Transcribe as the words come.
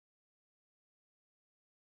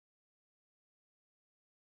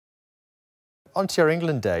Onto your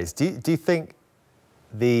England days, do you think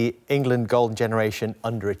the England golden generation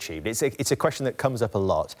underachieved? It's a question that comes up a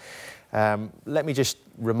lot. Let me just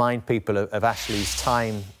remind people of Ashley's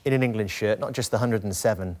time in an England shirt, not just the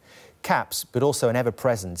 107 caps, but also an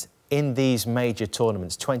ever-present in these major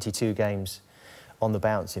tournaments, 22 games on the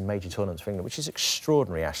bounce in major tournaments for England, which is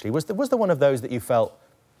extraordinary, Ashley. Was there one of those that you felt,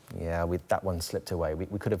 yeah, that one slipped away,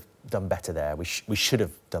 we could have done better there, we should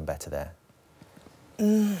have done better there?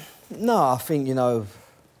 No, I think, you know,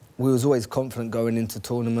 we was always confident going into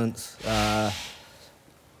tournaments.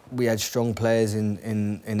 We had strong players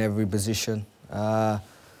in every position. But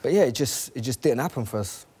yeah, it just didn't happen for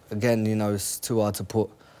us. Again, you know, it's too hard to put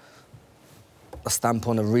a stamp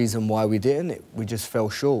on a reason why we didn't. We just fell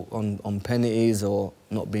short on penalties or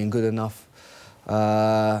not being good enough.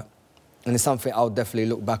 And it's something I'll definitely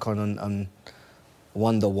look back on and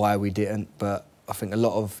wonder why we didn't. But I think a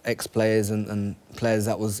lot of ex-players and players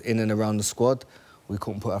that was in and around the squad, we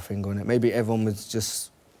couldn't put our finger on it. Maybe everyone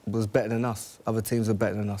was better than us. Other teams were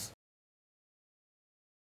better than us.